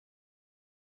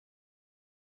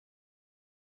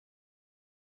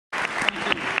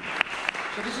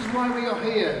So this is why we are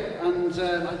here, and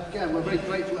again, we're very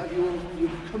grateful that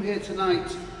you've come here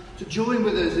tonight to join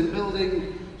with us in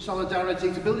building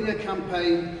solidarity, to building a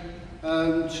campaign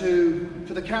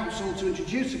for the Council to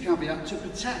introduce a caveat to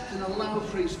protect and allow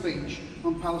free speech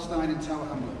on Palestine in Tower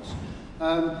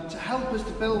Hamlets. To help us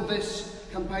to build this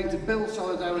campaign, to build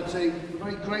solidarity,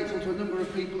 we're very grateful to a number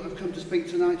of people that have come to speak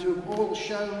tonight who have all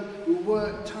shown, who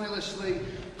work tirelessly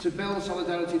to build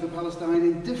solidarity for Palestine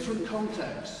in different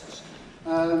contexts.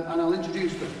 And I'll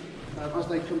introduce them as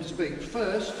they come to speak.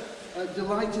 First,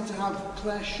 delighted to have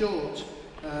Clare Short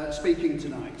speaking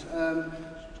tonight.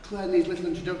 Clare needs little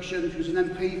introduction. She was an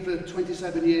MP for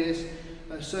 27 years,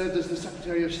 served as the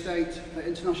Secretary of State for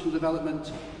International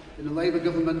Development in the Labour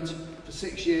government for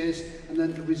 6 years, and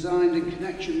then resigned in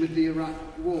connection with the Iraq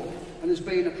war, and has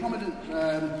been a prominent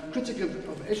critic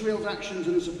of Israel's actions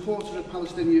and a supporter of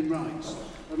Palestinian rights.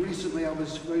 And recently I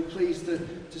was very pleased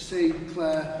to see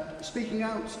Clare speaking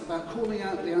out about calling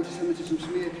out the anti-Semitism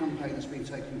smear campaign that's been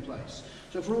taking place.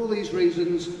 So for all these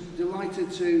reasons, delighted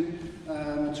to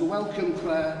welcome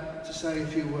Clare to say a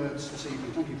few words this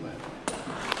evening. Thank you, Clare.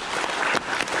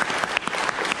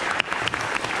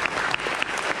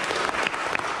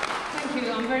 Thank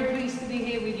you. I'm very pleased to be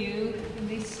here with you in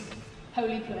this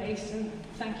holy place, and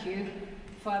thank you,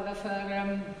 Father,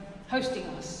 for hosting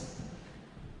us.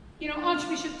 You know,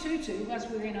 Archbishop Tutu, as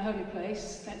we're in a holy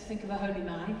place, let's think of a holy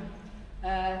man,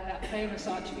 that famous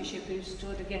Archbishop who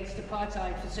stood against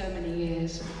apartheid for so many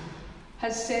years,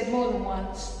 has said more than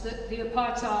once that the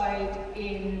apartheid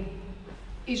in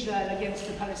Israel against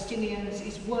the Palestinians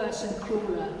is worse and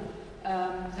crueler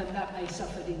than that they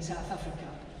suffered in South Africa.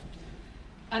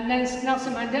 And then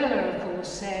Nelson Mandela, of course,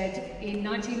 said in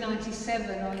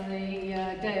 1997 on the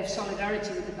Day of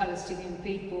Solidarity with the Palestinian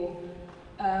people,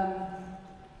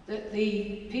 that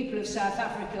the people of South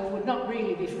Africa would not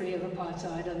really be free of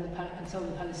apartheid until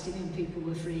the Palestinian people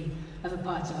were free of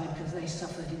apartheid, because they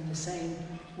suffered in the same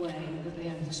way that they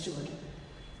understood.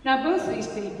 Now, both these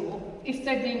people, if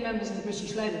they'd been members of the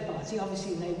British Labour Party,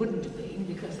 obviously they wouldn't have been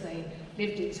because they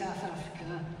lived in South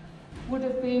Africa, would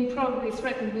have been probably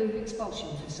threatened with expulsion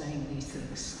for saying these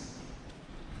things.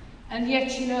 And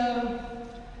yet, you know,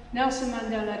 Nelson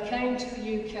Mandela came to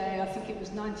the UK, I think it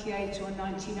was 98 or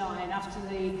 99, after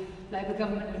the Labour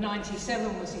government of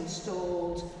 97 was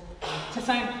installed, to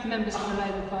thank members of the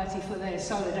Labour Party for their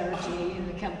solidarity in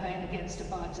the campaign against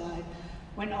apartheid.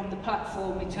 Went on the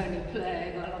platform with Tony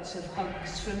Blair, got lots of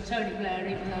hugs from Tony Blair,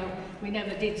 even though we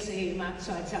never did see him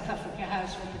outside South Africa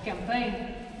House when the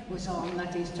campaign was on.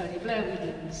 That is, Tony Blair we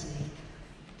didn't see.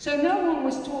 So no one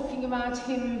was talking about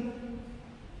him,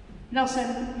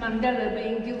 Nelson Mandela,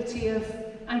 being guilty of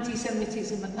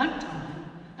anti-Semitism at that time.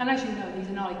 And as you know, he's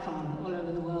an icon all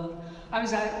over the world. I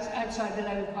was outside the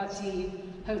Labour Party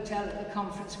hotel at the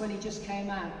conference when he just came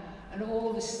out, and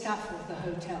all the staff of the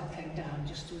hotel came down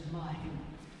just to admire him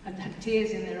and had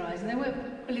tears in their eyes. And they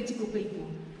weren't political people,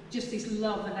 just this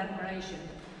love and admiration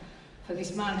for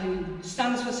this man who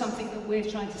stands for something that we're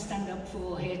trying to stand up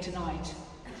for here tonight.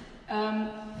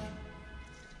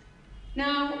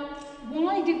 Now,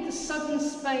 why did the sudden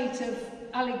spate of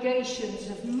allegations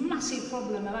of massive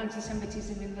problem of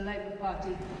anti-Semitism in the Labour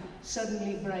Party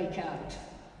suddenly break out?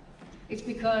 It's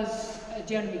because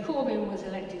Jeremy Corbyn was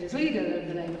elected as leader of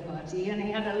the Labour Party, and he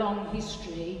had a long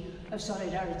history of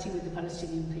solidarity with the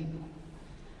Palestinian people.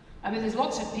 I mean, there's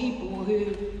lots of people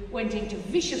who went into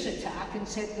vicious attack and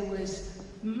said there was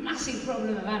massive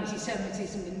problem of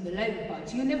anti-Semitism in the Labour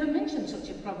Party. You never mentioned such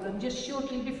a problem just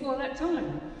shortly before that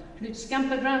time. And it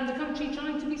scampered around the country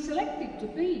trying to be selected to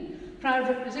be proud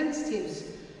representatives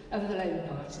of the Labour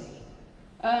Party.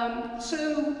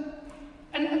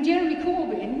 And Jeremy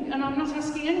Corbyn, and I'm not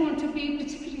asking anyone to be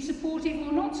particularly supportive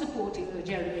or not supportive of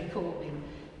Jeremy Corbyn,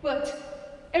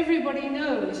 but everybody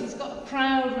knows he's got a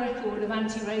proud record of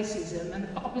anti-racism and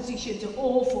opposition to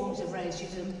all forms of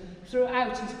racism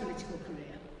throughout his political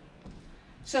career.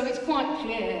 So it's quite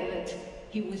clear that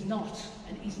he was not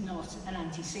and is not an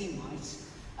anti-Semite,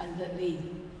 and that the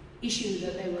issue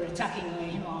that they were attacking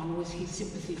him on was his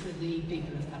sympathy for the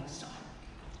people of Palestine.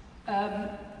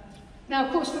 Now,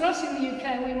 of course, for us in the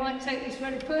UK, we might take this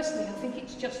very personally and think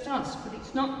it's just us, but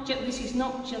it's not. This is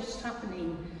not just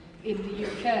happening in the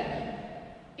UK.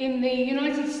 In the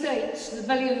United States, the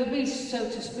belly of the beast, so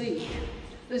to speak,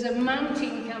 there's a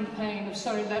mounting campaign of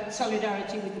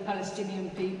solidarity with the Palestinian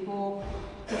people,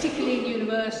 particularly in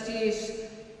universities,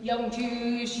 young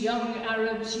Jews, young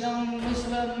Arabs, young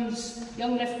Muslims,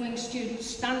 young left-wing students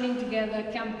standing together,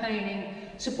 campaigning,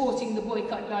 supporting the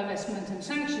boycott, divestment and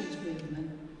sanctions movement.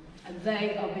 And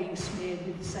they are being smeared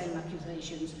with the same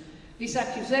accusations. This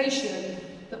accusation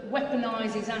that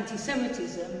weaponises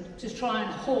anti-Semitism to try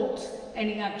and halt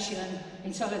any action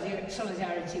in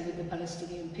solidarity with the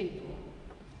Palestinian people.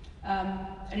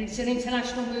 And it's an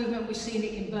international movement. We've seen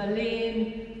it in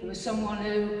Berlin. There was someone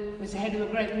who was the head of a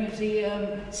great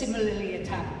museum, similarly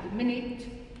attacked. The minute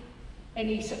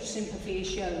any such sympathy is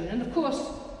shown. And of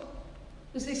course,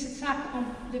 there's this attack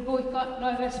on the boycott,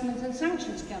 divestment and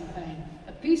sanctions campaign,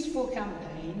 a peaceful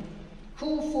campaign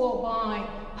called for by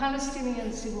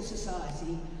Palestinian civil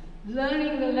society,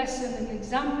 learning the lesson and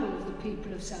example of the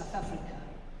people of South Africa,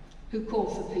 who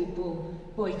called for people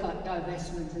boycott,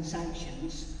 divestment and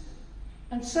sanctions.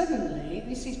 And suddenly,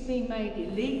 this is being made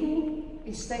illegal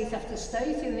in state after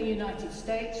state in the United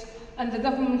States, and the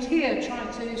government here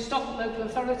trying to stop local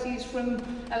authorities from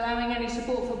allowing any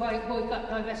support for boycott,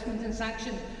 divestment and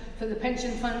sanctions, for the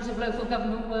pension funds of local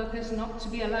government workers not to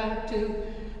be allowed to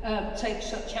take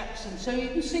such action. So you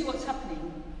can see what's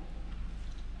happening.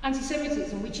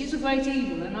 Anti-Semitism, which is a great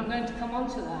evil, and I'm going to come on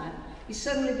to that, is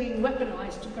suddenly being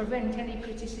weaponised to prevent any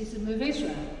criticism of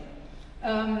Israel.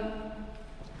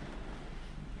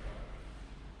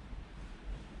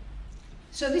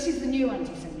 So this is the new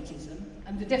anti-Semitism,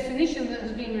 and the definition that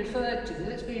has been referred to,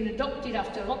 that's been adopted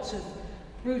after lots of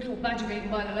brutal badgering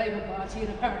by the Labour Party and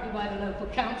apparently by the local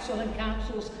council and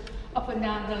councils up and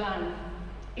down the land,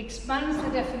 expands the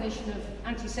definition of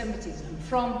anti-Semitism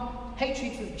from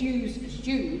hatred of Jews as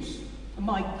Jews, and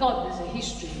my God, there's a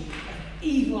history of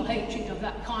evil hatred of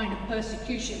that kind of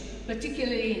persecution,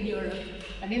 particularly in Europe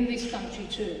and in this country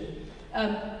too,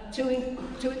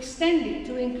 to extend it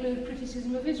to include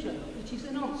criticism of Israel, which is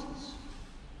a nonsense.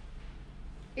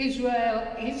 Israel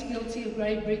is guilty of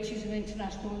grave breaches of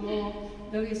international law.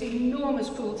 There is enormous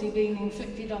cruelty being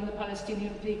inflicted on the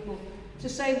Palestinian people. To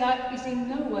say that is in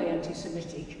no way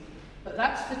anti-Semitic, but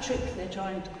that's the trick they're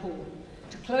trying to pull.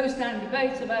 To close down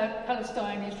debate about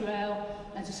Palestine, Israel,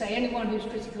 and to say anyone who's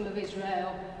critical of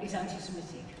Israel is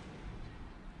anti-Semitic.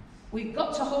 We've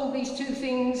got to hold these two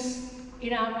things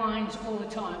in our minds all the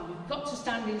time. We've got to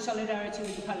stand in solidarity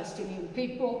with the Palestinian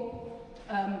people,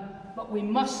 but we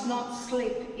must not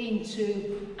slip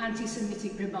into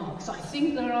anti-Semitic remarks. I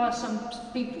think there are some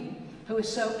people who are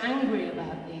so angry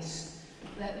about this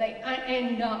that they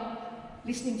end up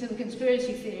listening to the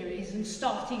conspiracy theories and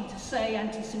starting to say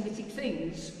anti-Semitic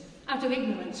things out of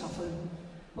ignorance often.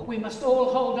 But we must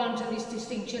all hold on to this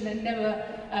distinction and never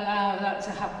allow that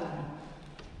to happen.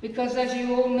 Because as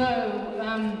you all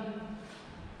know,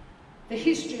 the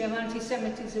history of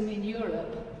anti-Semitism in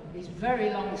Europe is very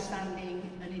long-standing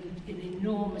and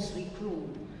enormously cruel.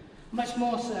 Much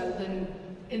more so than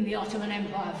in the Ottoman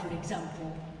Empire, for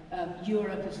example.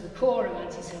 Europe is the core of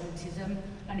anti-Semitism,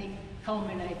 and it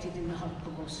culminated in the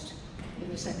Holocaust in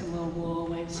the Second World War,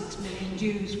 when 6 million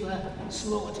Jews were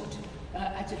slaughtered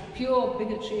out of pure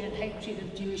bigotry and hatred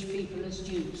of Jewish people as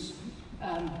Jews.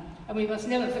 And we must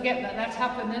never forget that that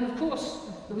happened. And of course,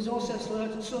 there was also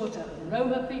slaughter of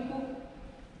Roma people,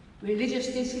 religious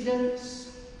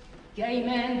dissidents, gay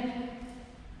men,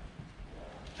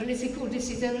 political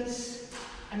dissidents,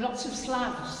 and lots of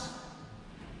Slavs,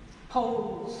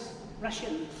 Poles,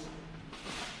 Russians.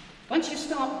 Once you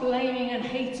start blaming and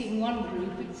hating one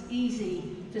group, it's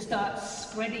easy to start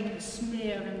spreading the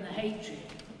smear and the hatred.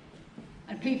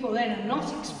 And people then are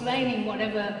not explaining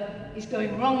whatever is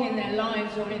going wrong in their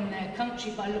lives or in their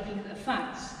country by looking at the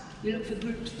facts. You look for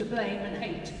groups to blame and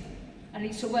hate. And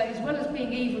it's a way, as well as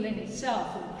being evil in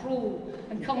itself and cruel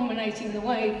and culminating the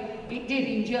way it did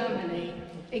in Germany,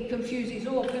 it confuses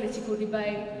all political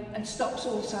debate and stops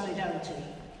all solidarity.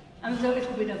 And there's a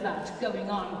little bit of that going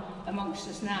on amongst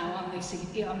us now on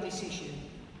this issue.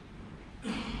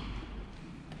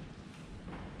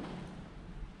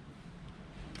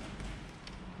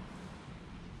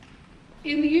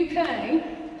 In the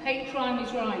UK, hate crime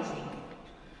is rising.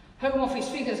 Home Office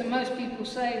figures, and most people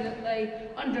say that they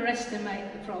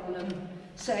underestimate the problem,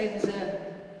 say there's a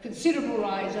considerable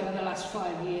rise over the last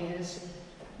 5 years.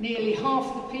 Nearly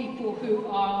half the people who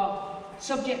are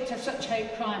subject to such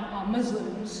hate crime are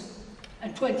Muslims,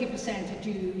 and 20% are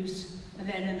Jews, and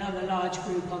then another large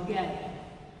group are gay.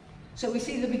 So we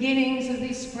see the beginnings of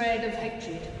this spread of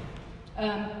hatred.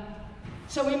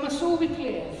 So we must all be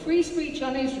clear, free speech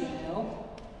on Israel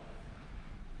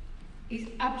is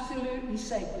absolutely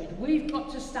sacred. We've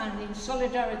got to stand in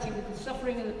solidarity with the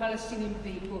suffering of the Palestinian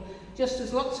people, just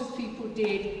as lots of people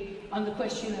did on the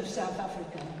question of South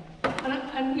Africa.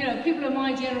 And you know, people of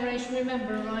my generation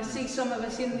remember, and I see some of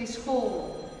us in this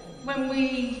hall, when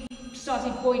we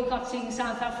started boycotting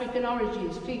South African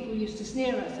origins, people used to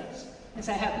sneer at us and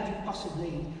say, how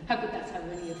could that have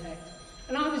any effect?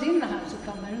 And I was in the House of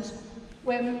Commons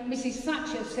when Mrs.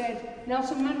 Thatcher said,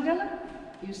 Nelson Mandela?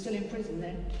 he was still in prison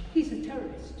then, he's a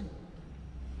terrorist.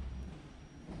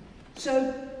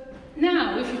 So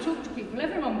now, if you talk to people,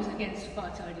 everyone was against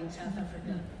apartheid in South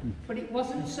Africa, but it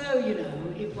wasn't so, you know,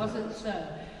 it wasn't so.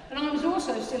 And I was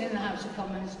also still in the House of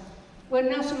Commons when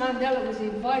Nelson Mandela was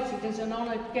invited as an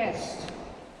honoured guest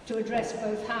to address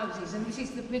both houses, and this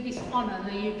is the biggest honour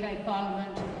the UK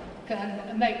Parliament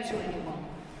can make to anyone.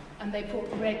 And they put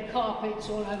red carpets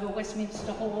all over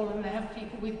Westminster Hall, and they have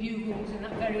people with bugles in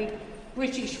that very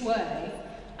British way.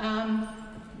 And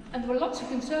there were lots of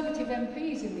Conservative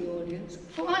MPs in the audience,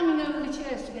 climbing over the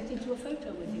chairs to get into a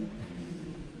photo with him.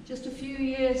 Just a few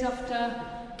years after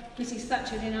Mrs.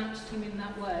 Thatcher denounced him in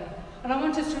that way. And I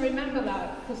want us to remember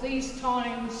that, because these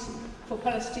times for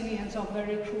Palestinians are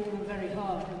very cruel and very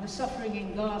hard, and the suffering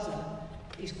in Gaza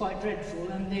is quite dreadful,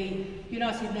 and the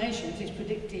United Nations is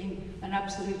predicting an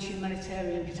absolute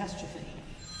humanitarian catastrophe.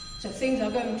 So things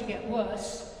are going to get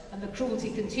worse, and the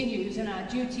cruelty continues, and our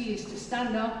duty is to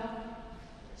stand up,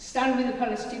 stand with the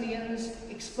Palestinians,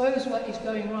 expose what is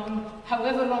going wrong,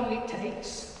 however long it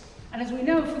takes. And as we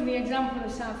know from the example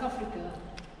of South Africa,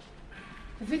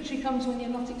 the victory comes when you're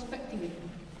not expecting it.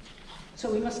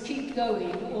 So we must keep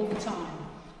going all the time.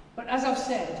 But as I've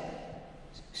said,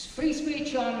 free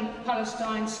speech on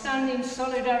Palestine, stand in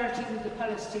solidarity with the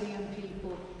Palestinian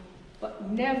people, but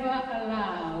never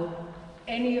allow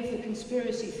any of the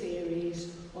conspiracy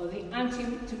theories or the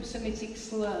anti-Semitic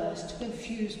slurs to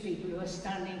confuse people who are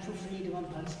standing for freedom on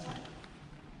Palestine.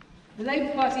 The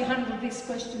Labour Party handled this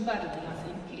question badly, I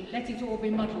think. It let it all be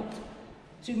muddled.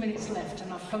 2 minutes left,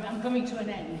 and I'm coming to an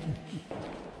end.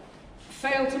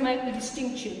 Failed to make the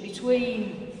distinction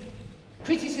between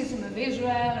criticism of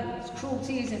Israel and its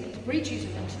cruelties and its breaches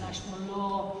of international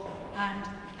law and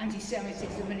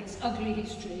anti-Semitism and its ugly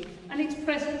history and its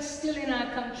presence still in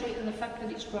our country and the fact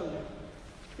that it's growing.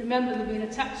 Remember, there have been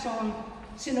attacks on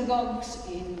synagogues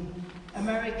in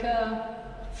America,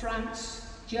 France,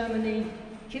 Germany,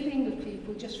 killing of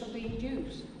people just for being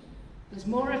Jews. There's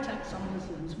more attacks on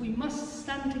Muslims. We must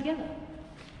stand together.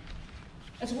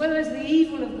 As well as the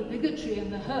evil of the bigotry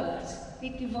and the hurt,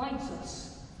 it divides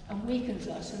us and weakens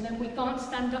us, and then we can't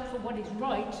stand up for what is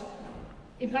right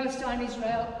in Palestine,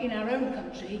 Israel, in our own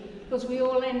country, because we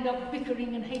all end up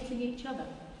bickering and hating each other.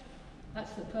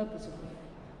 That's the purpose of it.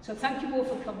 So thank you all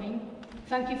for coming.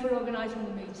 Thank you for organising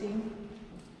the meeting.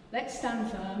 Let's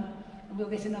stand firm, and we'll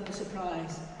get another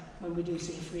surprise when we do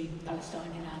see free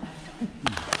Palestine in our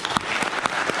lifetime.